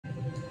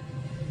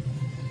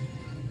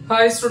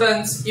Hi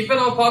students, இப்போ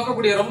நம்ம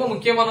பார்க்கக்கூடிய ரொம்ப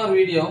முக்கியமான ஒரு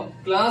வீடியோ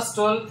கிளாஸ்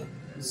 12th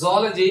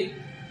Zoology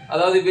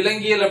அதாவது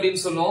விலங்கியல்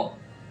அப்படினு சொல்லுவோம்.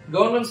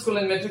 Government school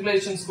and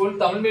matriculation school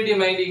Tamil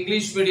medium and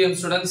English medium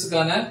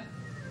ஸ்டூடண்ட்ஸ்க்கான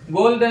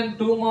golden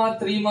 2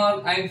 mark 3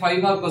 mark and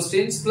 5 mark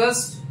questions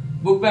plus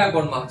book back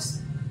 1 marks.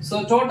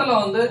 So டோட்டலா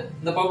வந்து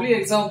இந்த பப்ளிக்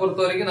எக்ஸாம்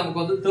பொறுத்த வரைக்கும்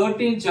நமக்கு வந்து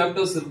 13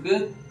 சாப்டர்ஸ் இருக்கு.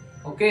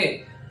 ஓகே,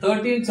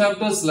 13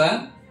 சாப்டர்ஸ்ல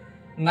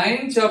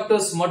 9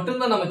 chapters மட்டும்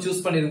தான் நம்ம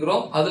சூஸ்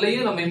பண்ணிருக்கோம்.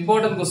 அதுலயும் நம்ம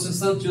இம்பார்ட்டன்ட் क्वेश्चंस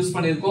தான் சூஸ்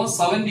பண்ணிருக்கோம்.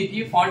 70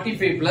 க்கு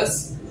 45 பிளஸ்.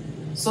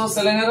 சோ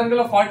சில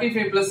நேரங்கள்ல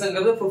 45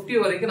 பிளஸ்ங்கிறது 50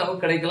 வரைக்கும்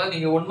நமக்கு கிடைக்கலாம்.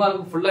 நீங்க 1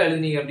 மார்க் ஃபுல்லா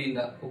எழுதினீங்க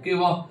அப்படினா.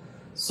 ஓகேவா?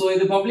 சோ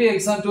இது பப்ளிக்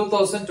எக்ஸாம்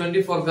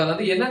 2024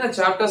 கானது. என்னென்ன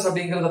சாப்டர்ஸ்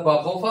அப்படிங்கறத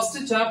பாப்போம். First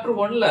chapter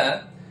 1ல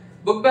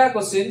book back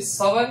questions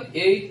 7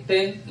 8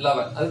 10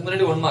 11. அதுக்கு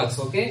முன்னாடி 1 மார்க்ஸ்.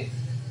 ஓகே.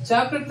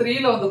 சாப்டர்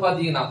 3ல வந்து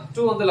பாத்தீங்கன்னா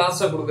 2 வந்து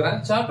லாஸ்டா கொடுக்கிறேன்.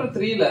 சாப்டர்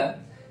 3ல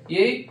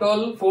 8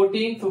 12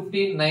 14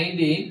 15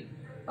 19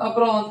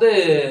 அப்புறம் வந்து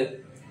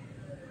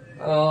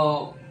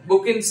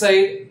புக்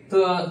இன்சைட்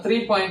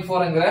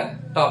 3.4ங்கற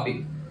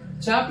டாபிக்.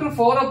 சாப்டர்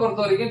 4 பொறுத்த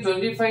வரைக்கும்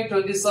 25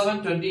 27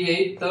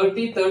 28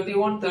 30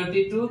 31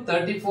 32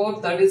 34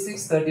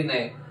 36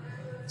 39.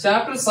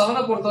 சாப்டர்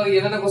 7 பொறுத்த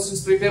வரைக்கும் என்னென்ன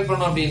क्वेश्चंस ப்ரிப்பேர்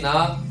பண்ணோம் அப்படினா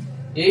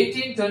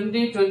 18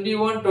 20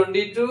 21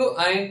 22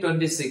 and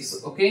 26.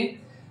 ஓகே,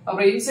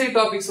 அப்புறம் இன்சைட்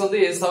டாபிக்ஸ் வந்து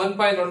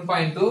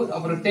 7.1.2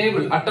 அப்புறம்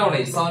டேபிள்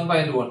அட்டவணை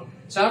 7.1.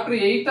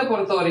 சாப்டர் 8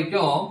 பொறுத்த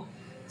வரைக்கும்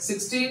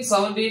 16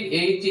 17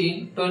 18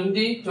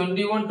 20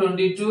 21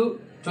 22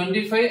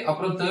 25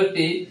 அப்புறம்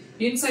 30.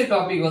 இன்சைட்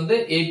டாபிக் வந்து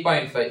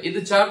 8.5. இது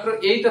சாப்டர்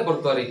 8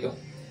 பொறுத்த வரைக்கும்.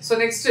 சோ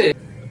நெக்ஸ்ட்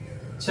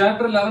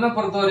சாப்டர் 11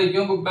 பொறுத்த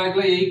வரைக்கும் புக்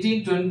பேக்ல 18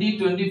 20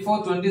 24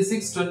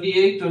 26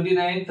 28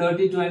 29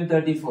 32 and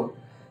 34.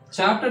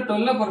 சாப்டர்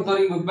 12 பொறுத்த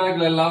வரைக்கும் புக்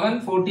பேக்ல 11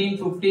 14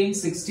 15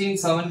 16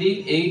 17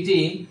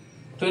 18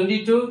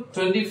 22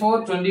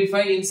 24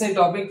 25. Inside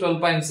topic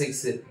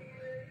 12.6.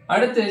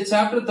 அடுத்து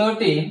chapter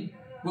 13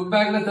 book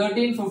bag la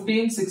 13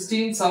 15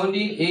 16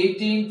 17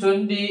 18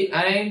 20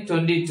 and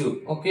 22.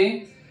 okay,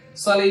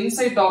 so all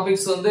inside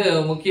topics வந்து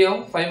முக்கியம்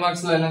 5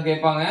 marksல எல்லாம்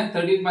கேட்பாங்க.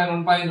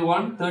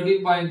 13.1.1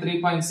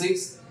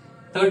 13.3.6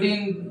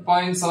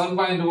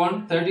 13.7.1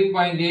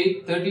 13.8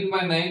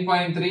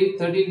 13.9.3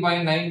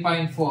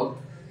 13.9.4.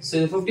 so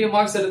இது 50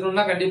 marks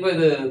எடுக்கணும்னா கண்டிப்பா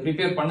இது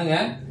prepare பண்ணுங்க.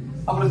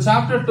 அப்புறம்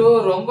சாப்டர் 2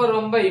 ரொம்ப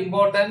ரொம்ப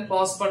இம்பார்ட்டன்ட்,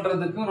 பாஸ்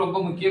பண்றதுக்கு ரொம்ப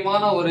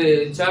முக்கியமான ஒரு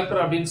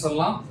சாப்டர் அப்படினு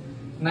சொல்லலாம்.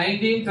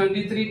 19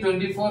 23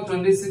 24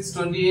 26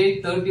 28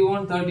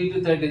 31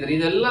 32 33.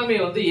 இது எல்லாமே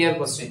வந்து இயர்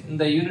क्वेश्चन.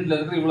 இந்த யூனிட்ல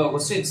இருக்கிற இவ்வளவு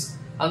क्वेश्चंस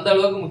அந்த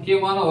அளவுக்கு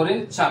முக்கியமான ஒரு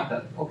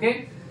சாப்டர். ஓகே,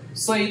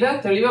 சோ இத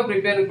தெளிவா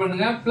ப்ரிப்பேர்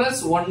பண்ணுங்க.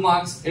 பிளஸ் 1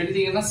 மார்க்ஸ்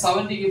எடுத்தீங்கன்னா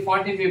 70 க்கு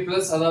 45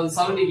 பிளஸ், அதாவது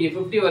 70 க்கு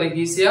 50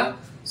 வரைக்கும் ஈஸியா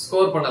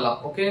ஸ்கோர் பண்ணலாம்.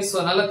 ஓகே, சோ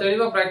நல்ல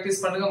தெளிவா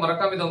பிராக்டீஸ் பண்ணுங்க.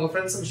 மறக்காம இத உங்க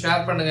ஃப்ரெண்ட்ஸ்க்கு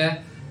ஷேர் பண்ணுங்க.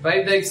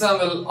 Right the exam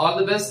well. All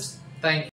the best. Thank you.